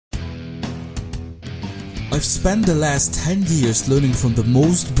I've spent the last 10 years learning from the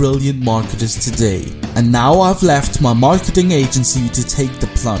most brilliant marketers today, and now I've left my marketing agency to take the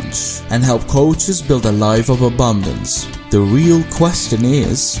plunge and help coaches build a life of abundance. The real question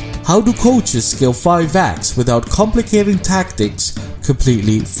is, how do coaches scale 5x without complicating tactics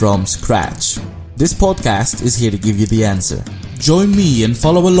completely from scratch? This podcast is here to give you the answer. Join me and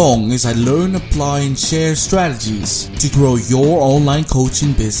follow along as I learn, apply, and share strategies to grow your online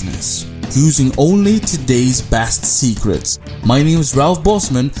coaching business using only today's best secrets. My name is Ralph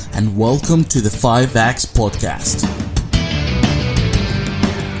Bosman, and welcome to the 5x podcast.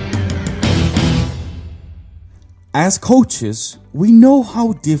 As coaches, we know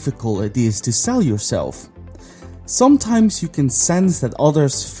how difficult it is to sell yourself. Sometimes you can sense that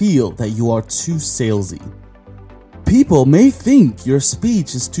others feel that you are too salesy. People may think your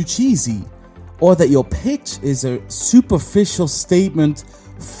speech is too cheesy, or that your pitch is a superficial statement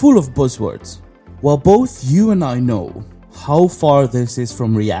full of buzzwords. Well, both you and I know how far this is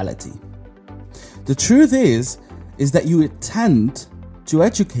from reality. The truth is that you intend to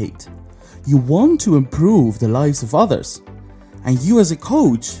educate. You want to improve the lives of others. And you as a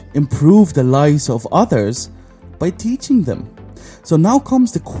coach improve the lives of others by teaching them. So now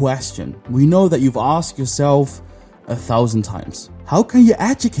comes the question we know that you've asked yourself 1,000 times. How can you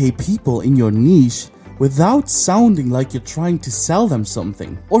educate people in your niche without sounding like you're trying to sell them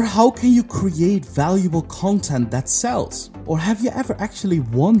something? Or how can you create valuable content that sells? Or have you ever actually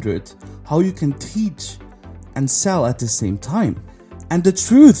wondered how you can teach and sell at the same time? And the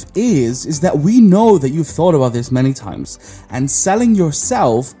truth is that we know that you've thought about this many times, and selling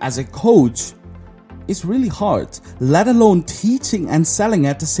yourself as a coach is really hard, let alone teaching and selling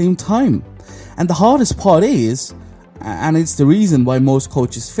at the same time. And the hardest part is, and it's the reason why most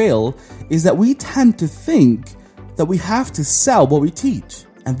coaches fail, is that we tend to think that we have to sell what we teach.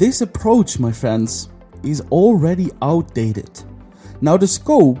 And this approach, my friends, is already outdated. Now the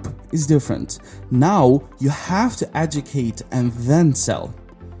scope is different. Now you have to educate and then sell.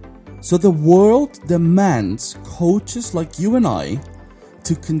 So the world demands coaches like you and I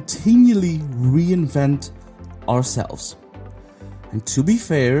to continually reinvent ourselves. And to be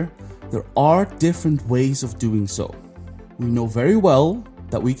fair, there are different ways of doing so. We know very well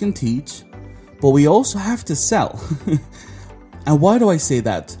that we can teach, but we also have to sell. And why do I say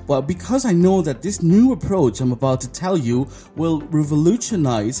that? Well, because I know that this new approach I'm about to tell you will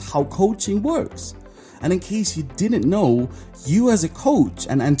revolutionize how coaching works. And in case you didn't know, you as a coach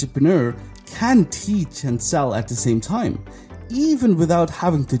and entrepreneur can teach and sell at the same time, even without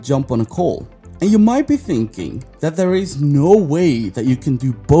having to jump on a call. And you might be thinking that there is no way that you can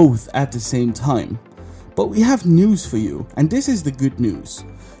do both at the same time. But we have news for you, and this is the good news.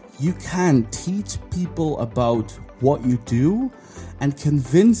 You can teach people about what you do and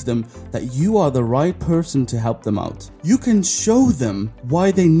convince them that you are the right person to help them out. You can show them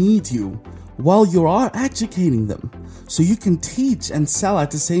why they need you while you are educating them, so you can teach and sell at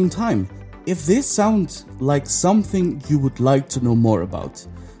the same time. If this sounds like something you would like to know more about,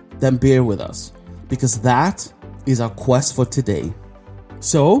 then bear with us, because that is our quest for today.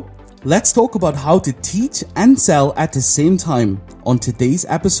 So, let's talk about how to teach and sell at the same time on today's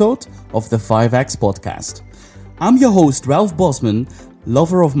episode of the 5X podcast. I'm your host, Ralph Bosman,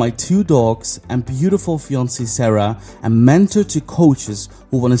 lover of my 2 dogs and beautiful fiancée Sarah, and mentor to coaches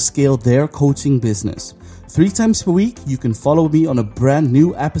who want to scale their coaching business. 3 times per week, you can follow me on a brand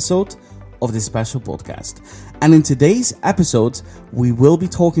new episode of this special podcast. And in today's episode, we will be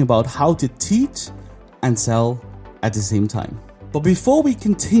talking about how to teach and sell at the same time. But before we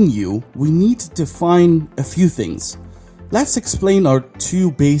continue, we need to define a few things. Let's explain our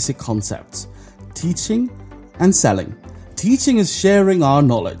 2 basic concepts: teaching and selling. Teaching is sharing our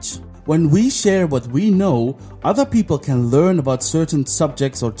knowledge. When we share what we know, other people can learn about certain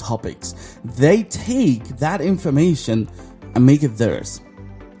subjects or topics. They take that information and make it theirs.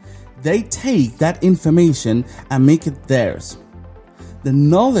 The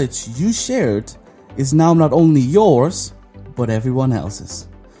knowledge you shared is now not only yours, but everyone else's.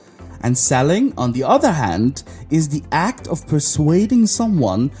 And selling, on the other hand, is the act of persuading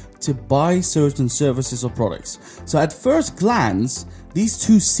someone to buy certain services or products. So at first glance, these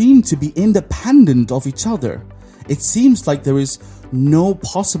 2 seem to be independent of each other. It seems like there is no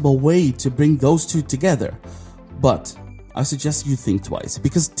possible way to bring those 2 together. But I suggest you think twice,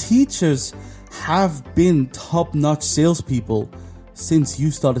 because teachers have been top-notch salespeople since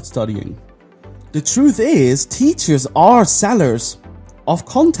you started studying. The truth is, teachers are sellers of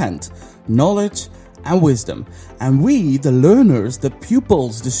content, knowledge, and wisdom. And we, the learners, the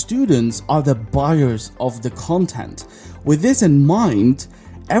pupils, the students, are the buyers of the content. With this in mind,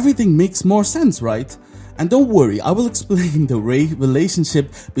 everything makes more sense, right? And don't worry, I will explain the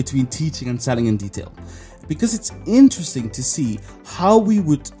relationship between teaching and selling in detail, because it's interesting to see how we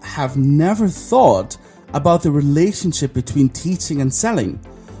would have never thought about the relationship between teaching and selling.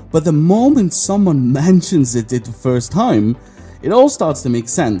 But the moment someone mentions it the first time, it all starts to make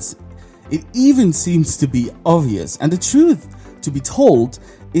sense. It even seems to be obvious. And the truth, to be told,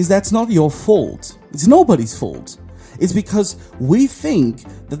 is that's not your fault. It's nobody's fault. It's because we think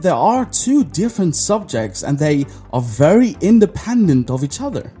that there are two different subjects and they are very independent of each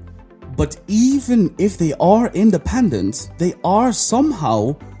other. But even if they are independent, they are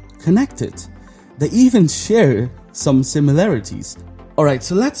somehow connected. They even share some similarities. Alright,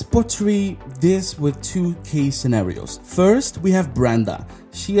 so let's portray this with two case scenarios. First, we have Brenda.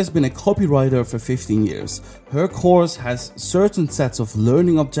 She has been a copywriter for 15 years. Her course has certain sets of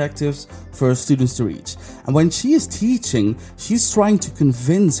learning objectives for her students to reach. And when she is teaching, she's trying to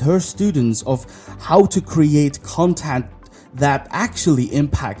convince her students of how to create content that actually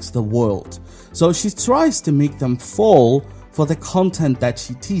impacts the world. So she tries to make them fall for the content that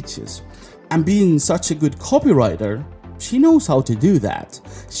she teaches. And being such a good copywriter, she knows how to do that.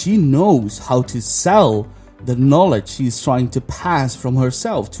 She knows how to sell the knowledge she's trying to pass from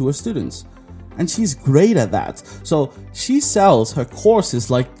herself to her students. And she's great at that. So she sells her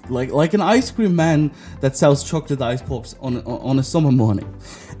courses like an ice cream man that sells chocolate ice pops on a summer morning.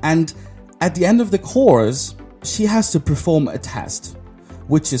 And at the end of the course, she has to perform a test,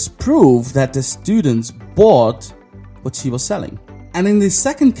 which is proof that the students bought what she was selling. And in the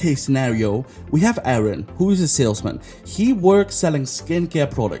second case scenario, we have Aaron, who is a salesman. He works selling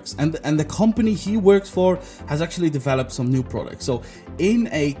skincare products, and the company he works for has actually developed some new products. So in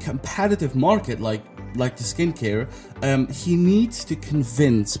a competitive market like the skincare, he needs to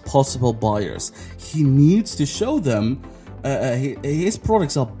convince possible buyers. He needs to show them his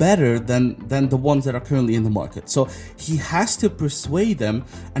products are better than the ones that are currently in the market. So he has to persuade them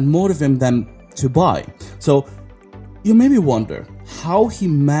and motivate them to buy. So you maybe wonder how he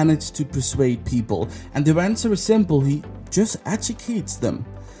managed to persuade people, and the answer is simple. He just educates them.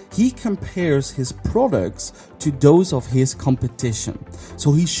 He compares his products to those of his competition.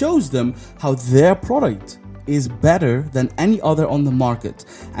 So he shows them how their product is better than any other on the market.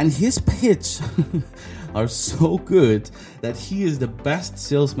 And his pitch are so good that he is the best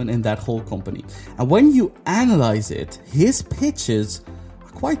salesman in that whole company. And when you analyze it, his pitches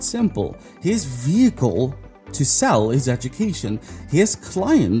are quite simple. His vehicle to sell is education. His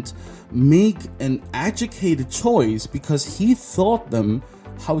client make an educated choice because he taught them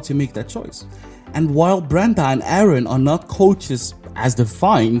how to make that choice. And while Brenda and Aaron are not coaches as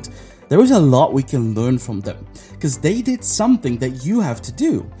defined, there is a lot we can learn from them, because they did something that you have to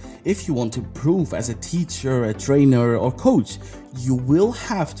do. If you want to improve as a teacher, a trainer, or coach, you will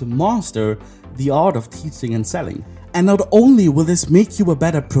have to master the art of teaching and selling. And not only will this make you a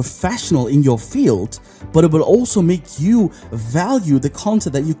better professional in your field, but it will also make you value the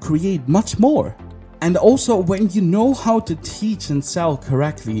content that you create much more. And also, when you know how to teach and sell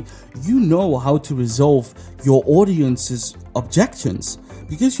correctly, you know how to resolve your audience's objections,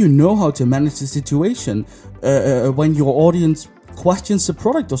 because you know how to manage the situation when your audience questions the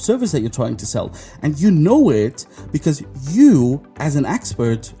product or service that you're trying to sell. And you know it because you, as an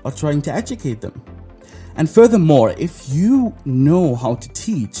expert, are trying to educate them. And furthermore, if you know how to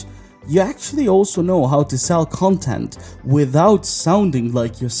teach, you actually also know how to sell content without sounding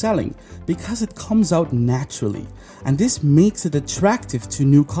like you're selling, because it comes out naturally. And this makes it attractive to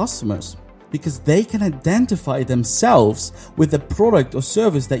new customers, because they can identify themselves with the product or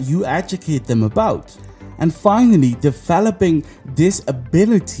service that you educate them about. And finally, developing this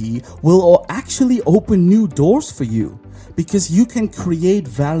ability will actually open new doors for you, because you can create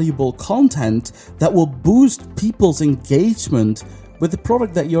valuable content that will boost people's engagement with the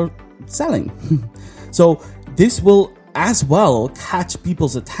product that you're selling. So this will as well catch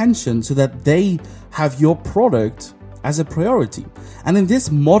people's attention so that they have your product as a priority. And in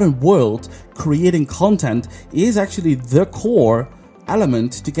this modern world, creating content is actually the core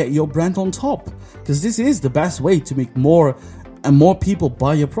element to get your brand on top, because this is the best way to make more and more people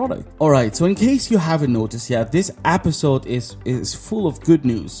buy your product. Alright, so in case you haven't noticed yet, this episode is full of good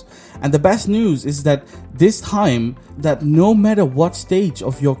news. And the best news is that this time, that no matter what stage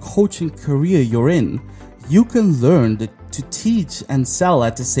of your coaching career you're in, you can learn to teach and sell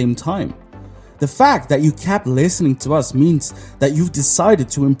at the same time. The fact that you kept listening to us means that you've decided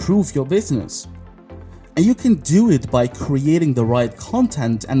to improve your business. And you can do it by creating the right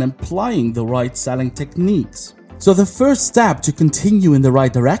content and applying the right selling techniques. So the first step to continue in the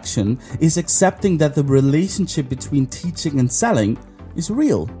right direction is accepting that the relationship between teaching and selling is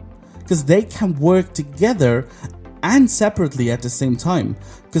real. because they can work together and separately at the same time.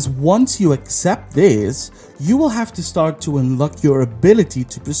 Because once you accept this, you will have to start to unlock your ability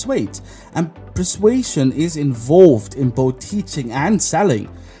to persuade. And persuasion is involved in both teaching and selling.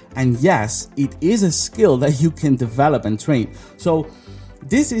 And yes, it is a skill that you can develop and train. So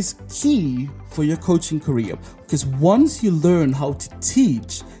this is key for your coaching career, because once you learn how to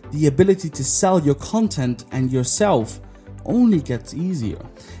teach, the ability to sell your content and yourself only gets easier.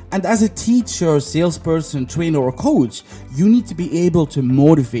 And as a teacher, salesperson, trainer, or coach, you need to be able to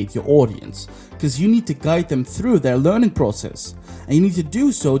motivate your audience, because you need to guide them through their learning process. And you need to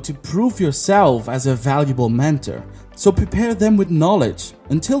do so to prove yourself as a valuable mentor. So prepare them with knowledge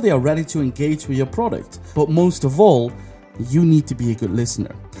until they are ready to engage with your product. But most of all, you need to be a good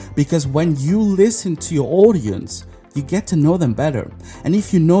listener, because when you listen to your audience, you get to know them better. And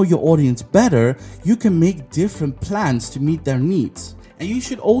if you know your audience better, you can make different plans to meet their needs. And you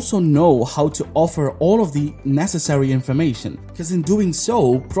should also know how to offer all of the necessary information, because in doing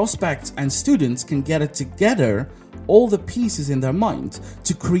so, prospects and students can get it together, all the pieces in their mind,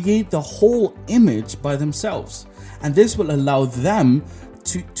 to create the whole image by themselves. And this will allow them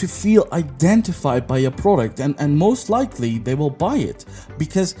to feel identified by your product, and most likely they will buy it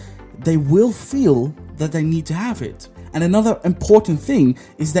because they will feel that they need to have it. And another important thing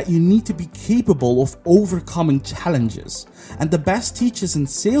is that you need to be capable of overcoming challenges. And the best teachers and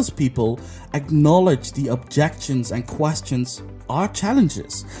salespeople acknowledge the objections and questions are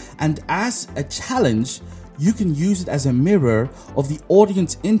challenges. And as a challenge, you can use it as a mirror of the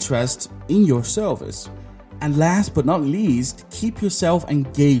audience interest in your service. And last but not least, keep yourself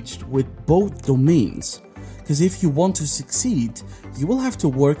engaged with both domains. Because if you want to succeed, you will have to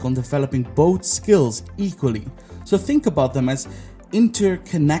work on developing both skills equally. So think about them as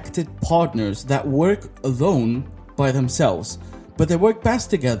interconnected partners that work alone by themselves, but they work best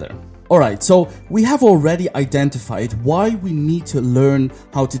together. Alright, so we have already identified why we need to learn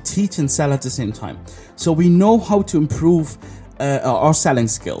how to teach and sell at the same time. So we know how to improve our selling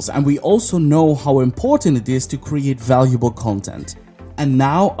skills, and we also know how important it is to create valuable content. And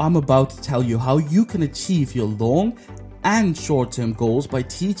now I'm about to tell you how you can achieve your long and short-term goals by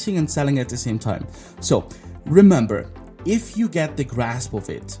teaching and selling at the same time. So remember, if you get the grasp of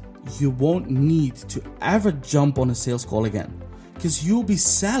it, you won't need to ever jump on a sales call again, because you'll be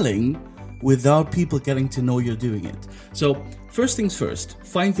selling without people getting to know you're doing it. So first things first,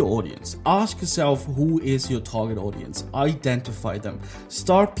 find your audience. Ask yourself, who is your target audience? Identify them.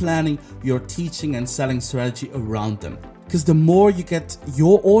 Start planning your teaching and selling strategy around them. Because the more you get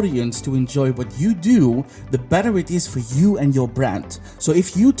your audience to enjoy what you do, the better it is for you and your brand. So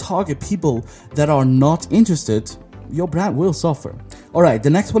if you target people that are not interested, your brand will suffer. Alright, the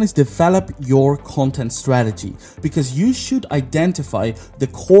next one is develop your content strategy, because you should identify the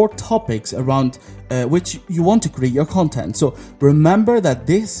core topics around which you want to create your content. So remember that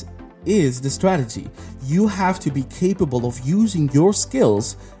this is the strategy. You have to be capable of using your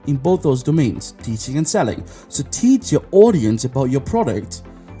skills in both those domains, teaching and selling. So teach your audience about your product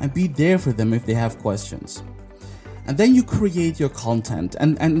and be there for them if they have questions. And then you create your content.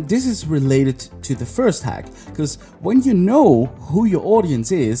 And this is related to the first hack, because when you know who your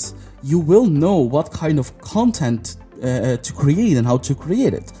audience is, you will know what kind of content to create and how to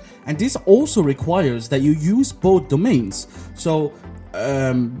create it. And this also requires that you use both domains. So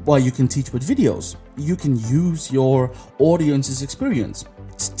you can teach with videos. You can use your audience's experience,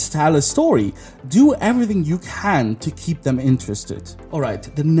 tell a story, do everything you can to keep them interested.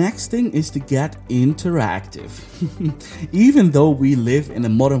 Alright, the next thing is to get interactive. Even though we live in a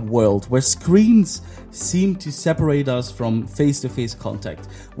modern world where screens seem to separate us from face-to-face contact,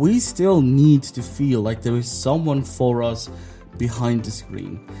 we still need to feel like there is someone for us behind the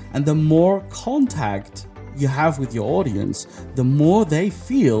screen. And the more contact you have with your audience, the more they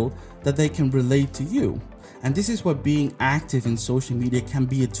feel that they can relate to you. And this is where being active in social media can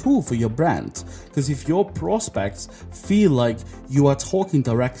be a tool for your brand. Because if your prospects feel like you are talking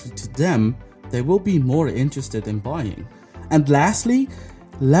directly to them, they will be more interested in buying. And lastly,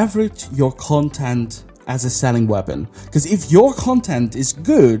 leverage your content as a selling weapon. Because if your content is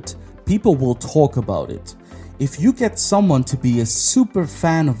good, people will talk about it. If you get someone to be a super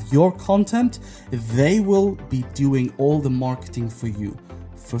fan of your content, they will be doing all the marketing for you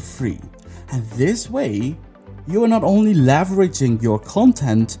for free. And this way, you are not only leveraging your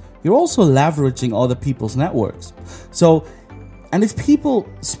content, you're also leveraging other people's networks. And if people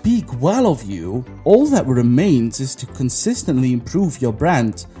speak well of you, all that remains is to consistently improve your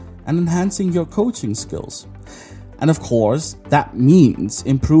brand and enhancing your coaching skills. And of course, that means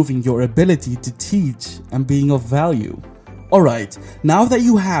improving your ability to teach and being of value. Alright, now that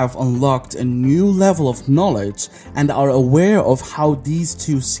you have unlocked a new level of knowledge and are aware of how these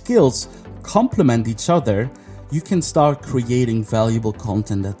two skills complement each other, you can start creating valuable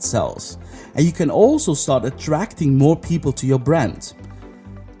content that sells. And you can also start attracting more people to your brand.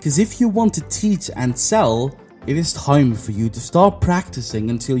 Because if you want to teach and sell, it is time for you to start practicing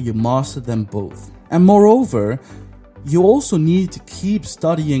until you master them both. And moreover, you also need to keep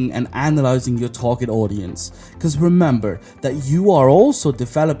studying and analyzing your target audience, because remember that you are also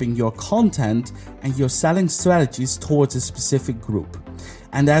developing your content and your selling strategies towards a specific group.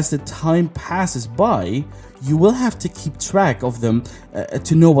 And as the time passes by, you will have to keep track of them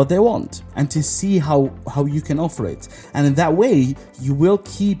to know what they want and to see how you can offer it. And in that way, you will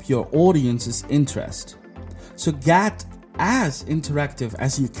keep your audience's interest. So get as interactive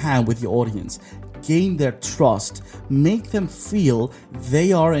as you can with your audience. Gain their trust, make them feel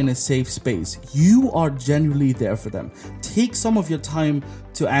they are in a safe space. You are genuinely there for them. Take some of your time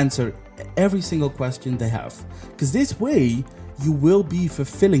to answer every single question they have, because this way you will be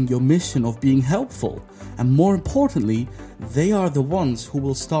fulfilling your mission of being helpful. And more importantly, they are the ones who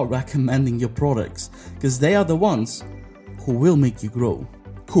will start recommending your products, because they are the ones who will make you grow.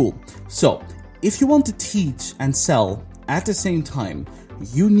 Cool. So if you want to teach and sell at the same time,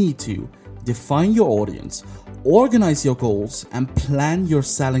 you need to define your audience, organize your goals, and plan your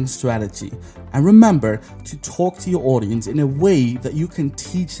selling strategy. And remember to talk to your audience in a way that you can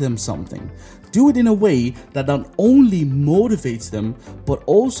teach them something. Do it in a way that not only motivates them, but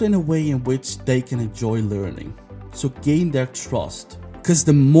also in a way in which they can enjoy learning. So gain their trust. Because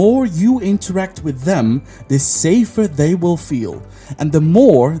the more you interact with them, the safer they will feel. And the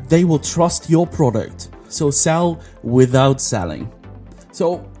more they will trust your product. So sell without selling.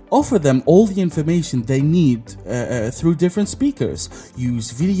 So offer them all the information they need through different speakers.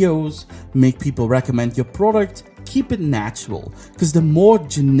 Use videos, make people recommend your product, keep it natural. Because the more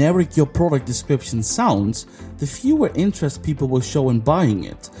generic your product description sounds, the fewer interest people will show in buying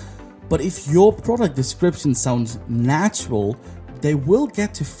it. But if your product description sounds natural, they will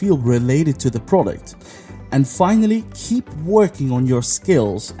get to feel related to the product. And finally, keep working on your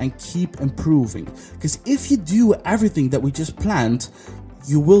skills and keep improving. Because if you do everything that we just planned,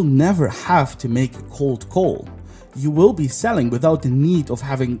 you will never have to make a cold call. You will be selling without the need of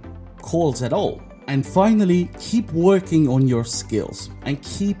having calls at all. And finally, keep working on your skills and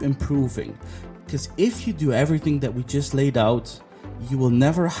keep improving. Because if you do everything that we just laid out, you will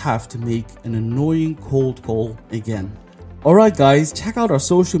never have to make an annoying cold call again. Alright guys, check out our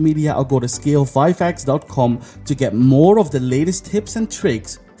social media or go to scale5x.com to get more of the latest tips and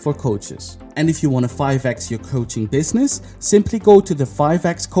tricks for coaches. And if you want to 5x your coaching business, simply go to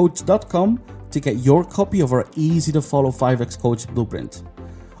the5xcoach.com to get your copy of our easy to follow 5x Coach Blueprint.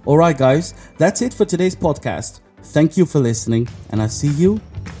 Alright guys, that's it for today's podcast. Thank you for listening, and I'll see you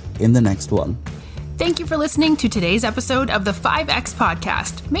in the next one. Thank you for listening to today's episode of the 5X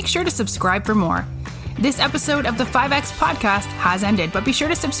Podcast. Make sure to subscribe for more. This episode of the 5X Podcast has ended, but be sure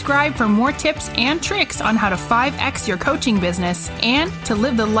to subscribe for more tips and tricks on how to 5X your coaching business and to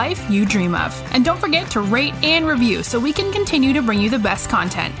live the life you dream of. And don't forget to rate and review so we can continue to bring you the best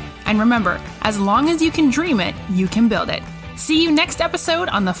content. And remember, as long as you can dream it, you can build it. See you next episode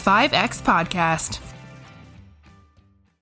on the 5X Podcast.